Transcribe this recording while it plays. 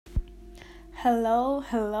Hello,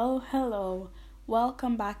 hello, hello.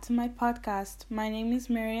 Welcome back to my podcast. My name is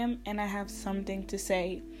Miriam and I have something to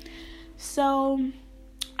say. So,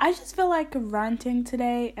 I just feel like ranting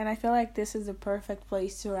today, and I feel like this is the perfect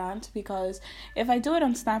place to rant because if I do it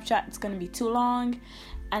on Snapchat, it's going to be too long,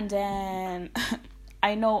 and then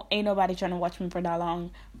I know ain't nobody trying to watch me for that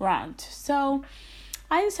long rant. So,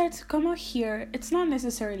 I decided to come out here. It's not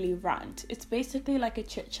necessarily rant. It's basically like a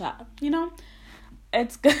chit chat,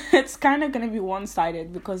 It's kind of gonna be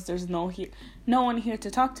one-sided because there's no one here to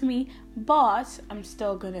talk to me, but I'm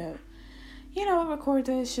still gonna, record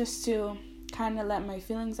this just to kind of let my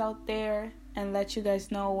feelings out there and let you guys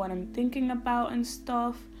know what I'm thinking about and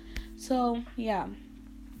stuff. So yeah,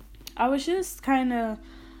 I was just kind of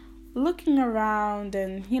looking around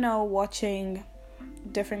and watching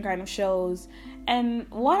different kind of shows, and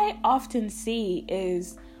what I often see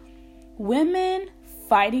is women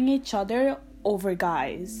fighting each other over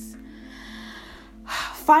guys.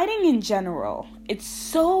 Fighting in general, it's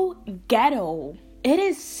so ghetto. It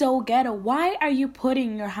is so ghetto. Why are you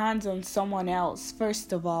putting your hands on someone else,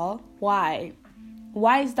 first of all? Why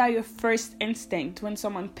is that your first instinct when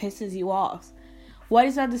someone pisses you off? Why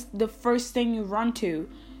is that the first thing you run to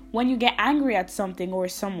when you get angry at something or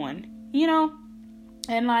someone?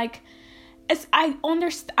 And I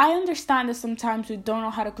understand that sometimes we don't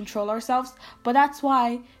know how to control ourselves, but that's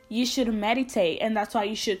why you should meditate, and that's why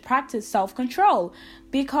you should practice self-control,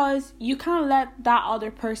 because you can't let that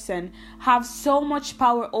other person have so much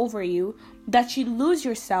power over you that you lose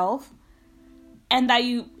yourself and that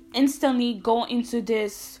you instantly go into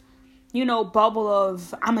this, bubble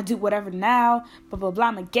of, I'm gonna do whatever now, blah, blah, blah,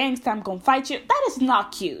 I'm a gangster, I'm gonna fight you. That is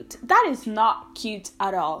not cute. That is not cute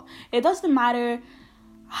at all. It doesn't matter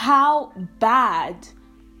how bad.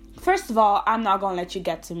 First of all, I'm not going to let you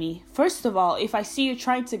get to me. First of all, if I see you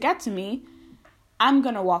trying to get to me, I'm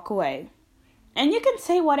going to walk away. And you can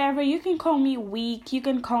say whatever. You can call me weak. You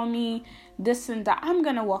can call me this and that. I'm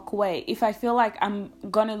going to walk away. If I feel like I'm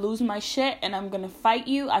going to lose my shit and I'm going to fight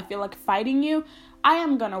you, I feel like fighting you, I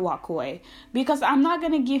am going to walk away. Because I'm not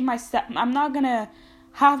going to I'm not going to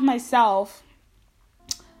have myself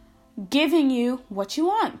giving you what you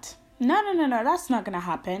want. No, that's not going to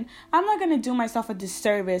happen. I'm not going to do myself a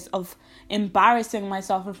disservice of embarrassing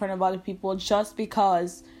myself in front of other people just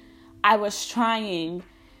because I was trying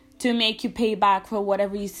to make you pay back for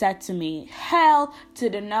whatever you said to me. Hell to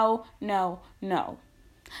the no.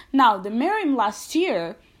 Now, the Miriam last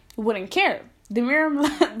year wouldn't care. The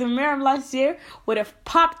Miriam last year would have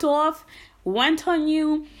popped off, went on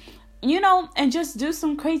you, and just do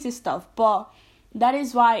some crazy stuff. But that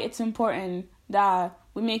is why it's important that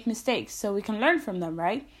we make mistakes so we can learn from them,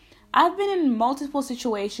 right? I've been in multiple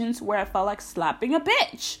situations where I felt like slapping a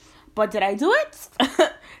bitch. But did I do it?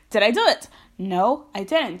 Did I do it? No, I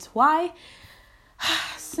didn't. Why?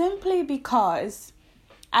 Simply because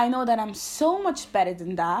I know that I'm so much better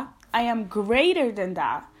than that. I am greater than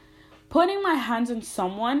that. Putting my hands on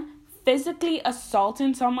someone, physically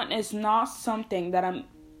assaulting someone is not something that I'm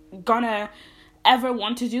gonna ever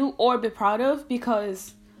want to do or be proud of,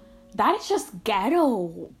 because that is just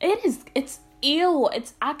ghetto. It's ill.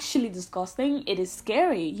 It's actually disgusting. It is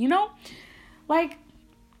scary,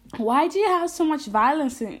 why do you have so much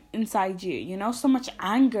violence inside you, so much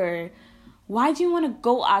anger? Why do you want to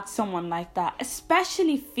go at someone like that?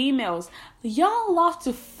 Especially females. Y'all love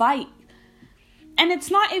to fight. And it's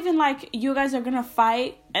not even like you guys are going to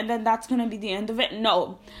fight and then that's going to be the end of it.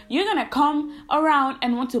 No. You're going to come around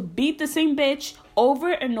and want to beat the same bitch over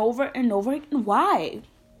and over and over again. Why?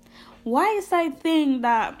 Why is that a thing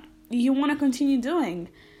that you want to continue doing?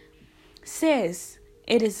 Sis,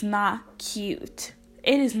 it is not cute.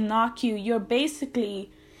 It is not cute. You're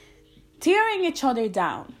basically tearing each other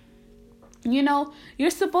down. You're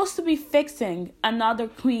supposed to be fixing another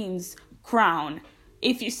queen's crown.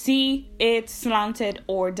 If you see it slanted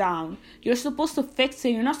or down, you're supposed to fix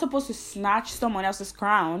it. You're not supposed to snatch someone else's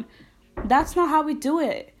crown. That's not how we do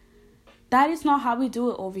it. That is not how we do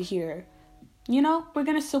it over here. We're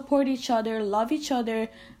going to support each other, love each other,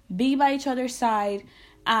 be by each other's side,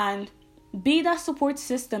 and be that support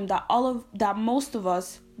system that most of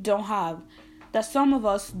us don't have, that some of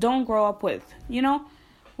us don't grow up with.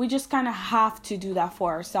 We just kind of have to do that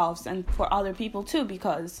for ourselves and for other people too,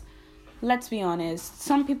 because let's be honest,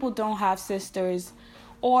 some people don't have sisters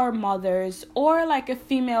or mothers or like a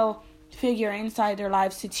female figure inside their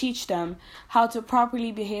lives to teach them how to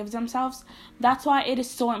properly behave themselves. That's why it is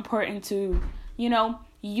so important to,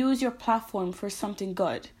 use your platform for something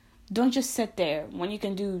good. Don't just sit there when you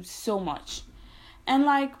can do so much.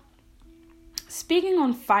 And speaking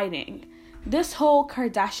on fighting, this whole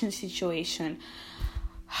Kardashian situation,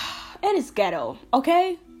 it it is ghetto,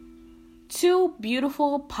 okay? Two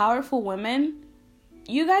beautiful, powerful women,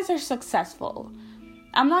 you guys are successful.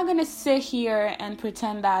 I'm not going to sit here and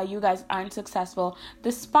pretend that you guys aren't successful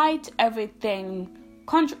despite everything,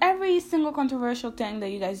 every single controversial thing that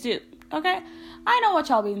you guys do, okay? I know what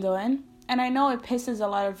y'all been doing, and I know it pisses a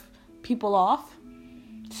lot of people off.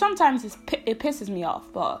 Sometimes it pisses me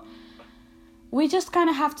off, but we just kind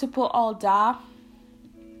of have to put all that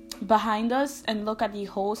behind us and look at the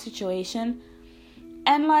whole situation.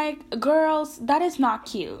 And like, girls, that is not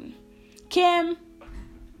cute. Kim,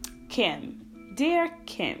 dear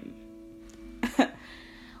Kim,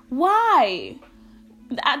 why?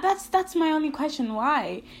 That's my only question.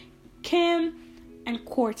 Why? Kim and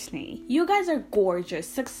Courtney, you guys are gorgeous,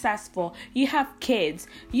 successful, you have kids.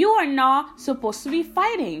 You are not supposed to be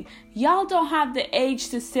fighting. Y'all don't have the age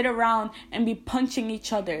to sit around and be punching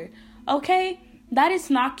each other, okay? That is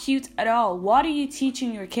not cute at all. What are you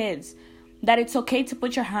teaching your kids? That it's okay to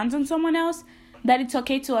put your hands on someone else? That it's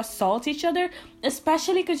okay to assault each other?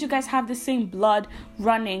 Especially because you guys have the same blood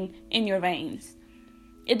running in your veins.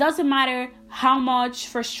 It doesn't matter how much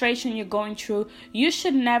frustration you're going through. You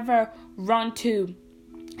should never run to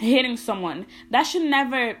hitting someone. That should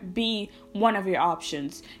never be one of your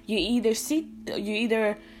options. You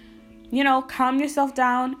either calm yourself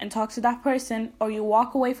down and talk to that person, or you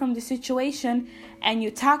walk away from the situation and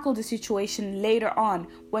you tackle the situation later on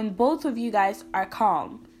when both of you guys are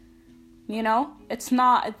calm. It's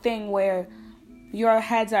not a thing where your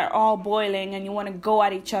heads are all boiling and you want to go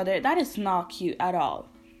at each other. That is not cute at all.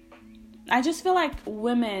 I just feel like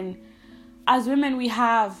as women, we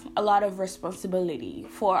have a lot of responsibility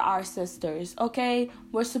for our sisters, okay?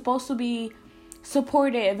 We're supposed to be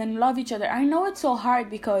supportive and love each other. I know it's so hard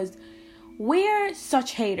because we're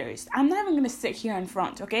such haters. I'm not even going to sit here in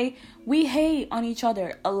front, okay? We hate on each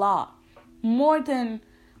other a lot. More than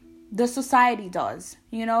the society does,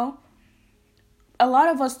 A lot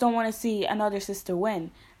of us don't want to see another sister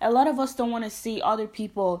win. A lot of us don't want to see other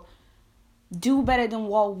people do better than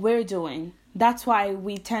what we're doing. That's why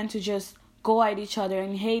we tend to just go at each other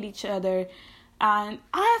and hate each other. And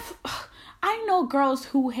I know girls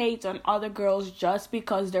who hate on other girls just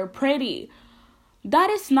because they're pretty. That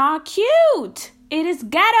is not cute. It is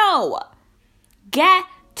ghetto.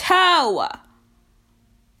 Ghetto.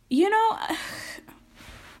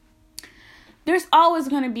 There's always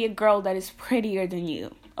going to be a girl that is prettier than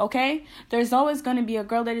you, okay? There's always going to be a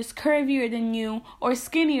girl that is curvier than you, or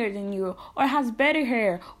skinnier than you, or has better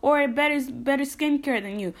hair, or better skincare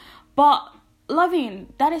than you. But,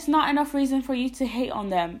 loving, that is not enough reason for you to hate on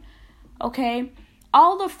them, okay?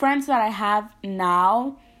 All the friends that I have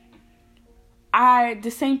now are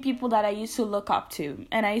the same people that I used to look up to.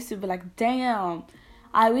 And I used to be like, damn,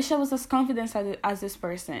 I wish I was as confident as this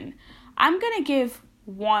person. I'm going to give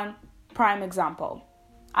one prime example.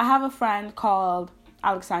 I have a friend called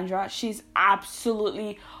Alexandra. She's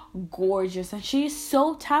absolutely gorgeous and she's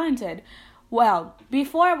so talented. Well,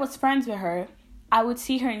 before I was friends with her, I would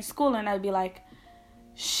see her in school and I'd be like,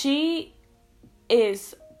 she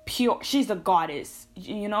is pure. She's a goddess,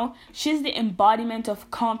 She's the embodiment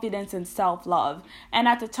of confidence and self-love. And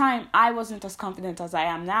at the time, I wasn't as confident as I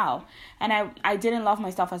am now. And I didn't love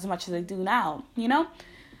myself as much as I do now,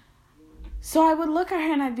 So I would look at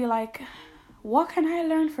her and I'd be like, what can I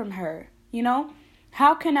learn from her?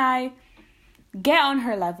 How can I get on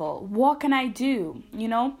her level? What can I do?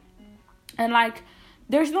 And like,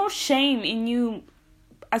 there's no shame in you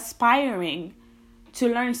aspiring to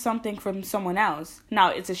learn something from someone else. Now,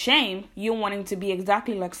 it's a shame you wanting to be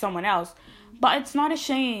exactly like someone else, but it's not a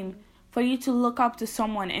shame for you to look up to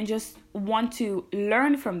someone and just want to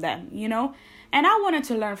learn from them, And I wanted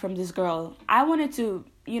to learn from this girl. I wanted to,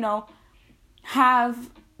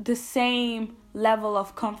 have the same level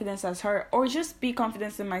of confidence as her, or just be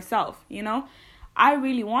confident in myself, I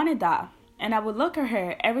really wanted that. And I would look at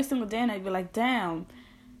her every single day and I'd be like, damn,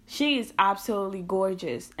 she is absolutely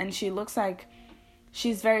gorgeous. And she looks like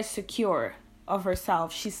she's very secure of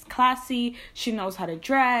herself. She's classy. She knows how to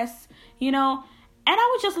dress, And I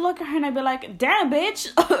would just look at her and I'd be like, damn,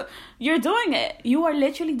 bitch, you're doing it. You are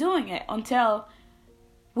literally doing it. Until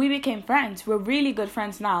we became friends. We're really good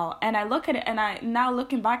friends now. And I look at it and now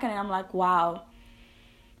looking back at it, I'm like, wow,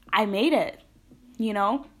 I made it,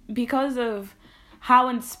 because of how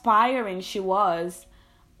inspiring she was.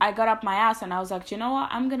 I got up my ass and I was like, you know what?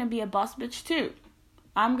 I'm going to be a boss bitch too.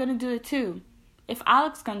 I'm going to do it too. If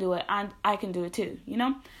Alex can do it, I can do it too,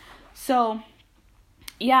 So,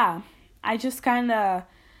 yeah, I just kind of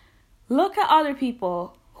look at other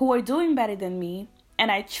people who are doing better than me and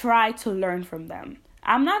I try to learn from them.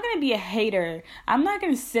 I'm not going to be a hater. I'm not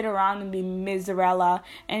going to sit around and be miserella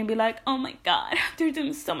and be like, oh my God, they're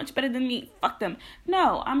doing so much better than me. Fuck them.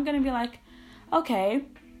 No, I'm going to be like, okay,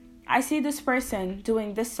 I see this person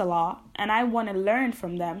doing this a lot and I want to learn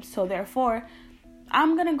from them. So therefore,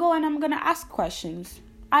 I'm going to go and I'm going to ask questions.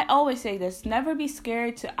 I always say this, never be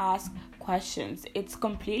scared to ask questions. It's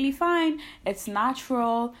completely fine. It's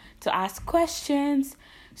natural to ask questions.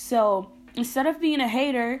 So instead of being a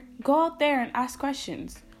hater, go out there and ask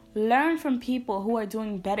questions. Learn from people who are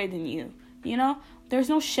doing better than you. You know, there's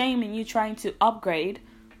no shame in you trying to upgrade.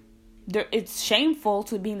 It's shameful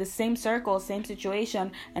to be in the same circle, same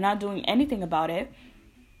situation, and not doing anything about it.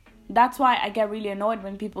 That's why I get really annoyed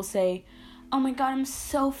when people say, oh my God, I'm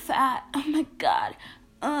so fat. Oh my God.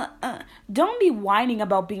 Don't be whining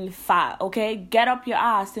about being fat, okay? Get up your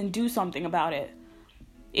ass and do something about it.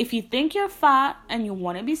 If you think you're fat and you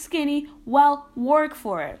want to be skinny, well, work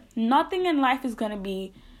for it. Nothing in life is going to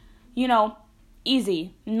be,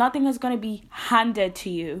 easy. Nothing is going to be handed to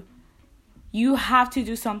you. You have to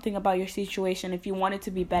do something about your situation if you want it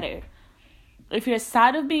to be better. If you're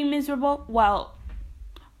sad of being miserable, well,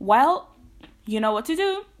 you know what to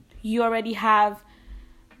do. You already have,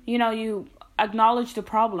 you acknowledge the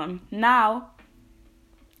problem. Now,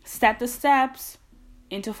 step the steps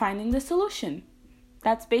into finding the solution.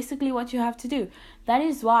 That's basically what you have to do. That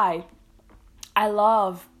is why I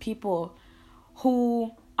love people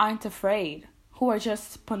who aren't afraid, who are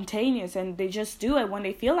just spontaneous and they just do it when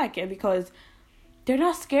they feel like it because they're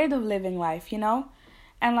not scared of living life,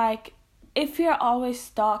 And like, if you're always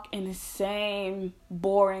stuck in the same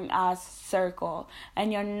boring ass circle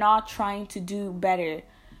and you're not trying to do better,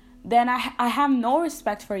 then I have no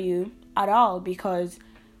respect for you at all because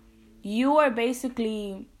you are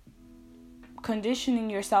basically conditioning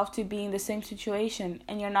yourself to be in the same situation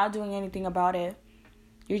and you're not doing anything about it.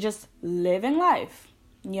 You're just living life.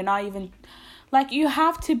 You're not even, you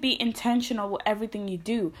have to be intentional with everything you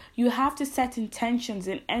do. You have to set intentions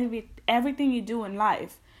in everything you do in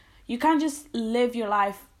life. You can't just live your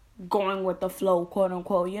life going with the flow, quote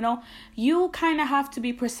unquote, You kind of have to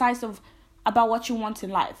be precise about what you want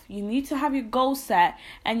in life. You need to have your goal set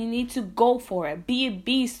and you need to go for it. Be a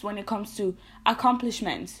beast when it comes to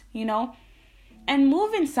accomplishments, And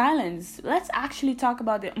move in silence. Let's actually talk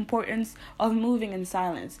about the importance of moving in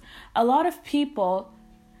silence. A lot of people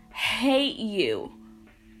hate you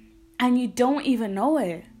and you don't even know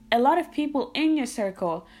it. A lot of people in your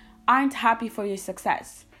circle aren't happy for your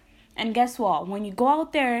success. And guess what? When you go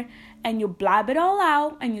out there and you blab it all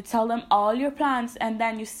out and you tell them all your plans and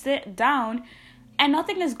then you sit down and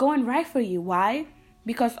nothing is going right for you. Why?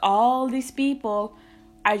 Because all these people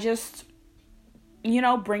are just,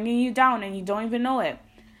 bringing you down and you don't even know it.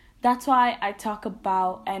 That's why I talk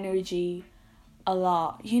about energy a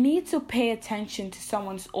lot. You need to pay attention to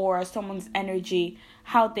someone's aura, someone's energy,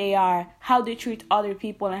 how they are, how they treat other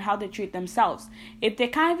people, and how they treat themselves. If they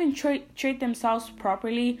can't even treat themselves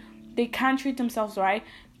properly, they can't treat themselves right,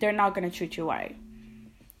 they're not going to treat you right.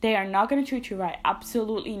 They are not going to treat you right.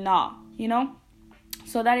 Absolutely not.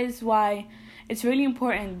 So that is why it's really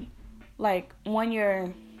important, when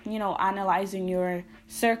you're, analyzing your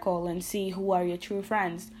circle and see who are your true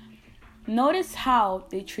friends, notice how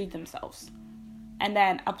they treat themselves. And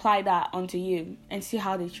then apply that onto you and see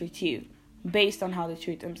how they treat you based on how they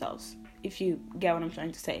treat themselves. If you get what I'm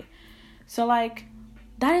trying to say. So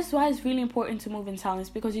that is why it's really important to move in silence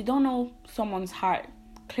because you don't know someone's heart.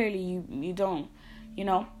 Clearly you don't.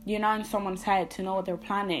 You're not in someone's head to know what they're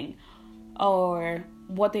planning or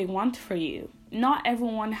what they want for you. Not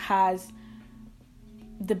everyone has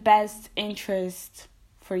the best interest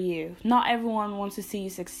for you. Not everyone wants to see you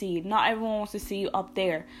succeed. Not everyone wants to see you up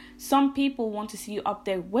there. Some people want to see you up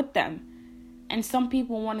there with them. And some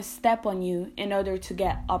people want to step on you in order to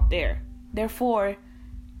get up there. Therefore,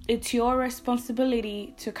 it's your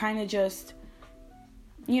responsibility to kind of just,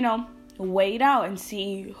 wait out and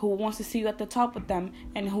see who wants to see you at the top with them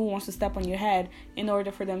and who wants to step on your head in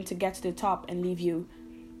order for them to get to the top and leave you,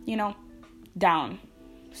 down.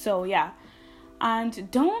 So, yeah. And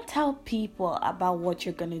don't tell people about what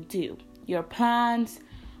you're going to do. Your plans,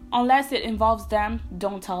 unless it involves them,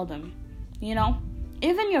 don't tell them.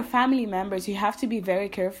 Even your family members, you have to be very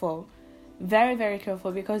careful. Very, very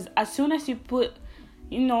careful. Because as soon as you put,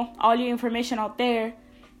 all your information out there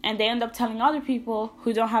and they end up telling other people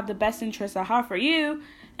who don't have the best interests at heart for you,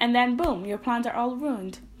 and then boom, your plans are all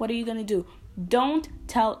ruined. What are you going to do? Don't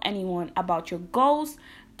tell anyone about your goals.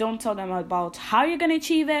 Don't tell them about how you're going to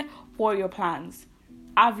achieve it or your plans.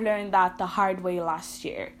 I've learned that the hard way last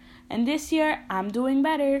year. And this year, I'm doing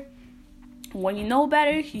better. When you know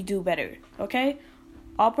better, you do better. Okay?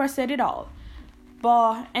 Oprah said it all.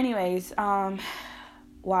 But anyways,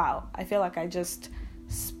 wow, I feel like I just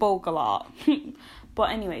spoke a lot.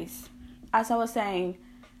 But anyways, as I was saying,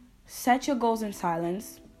 set your goals in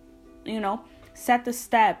silence. Set the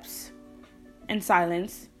steps in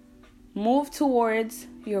silence. Move towards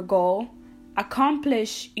your goal.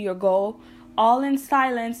 Accomplish your goal all in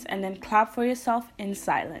silence, and then clap for yourself in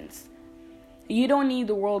silence. You don't need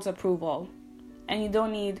the world's approval, and you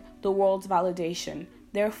don't need the world's validation.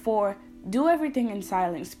 Therefore, do everything in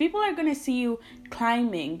silence. People are going to see you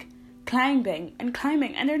climbing, and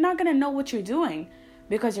they're not going to know what you're doing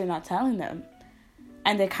because you're not telling them.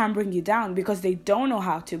 And they can't bring you down because they don't know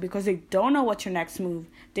how to, because they don't know what your next move.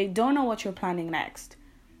 They don't know what you're planning next.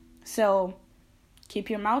 So, keep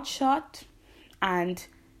your mouth shut and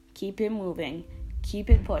keep it moving. Keep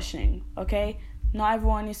it pushing, okay? Not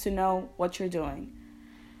everyone needs to know what you're doing.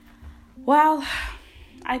 Well,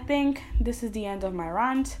 I think this is the end of my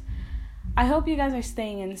rant. I hope you guys are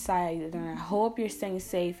staying inside, and I hope you're staying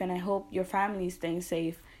safe, and I hope your family is staying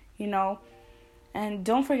safe, And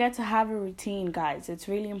don't forget to have a routine, guys. It's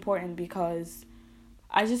really important, because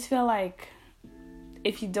I just feel like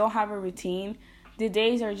if you don't have a routine, the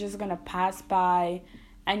days are just going to pass by,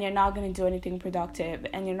 and you're not going to do anything productive,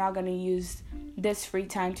 and you're not going to use this free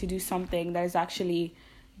time to do something that is actually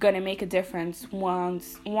going to make a difference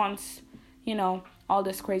once all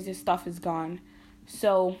this crazy stuff is gone.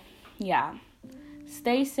 So, yeah.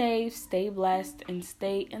 Stay safe, stay blessed, and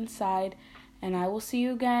stay inside. And I will see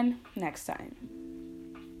you again next time.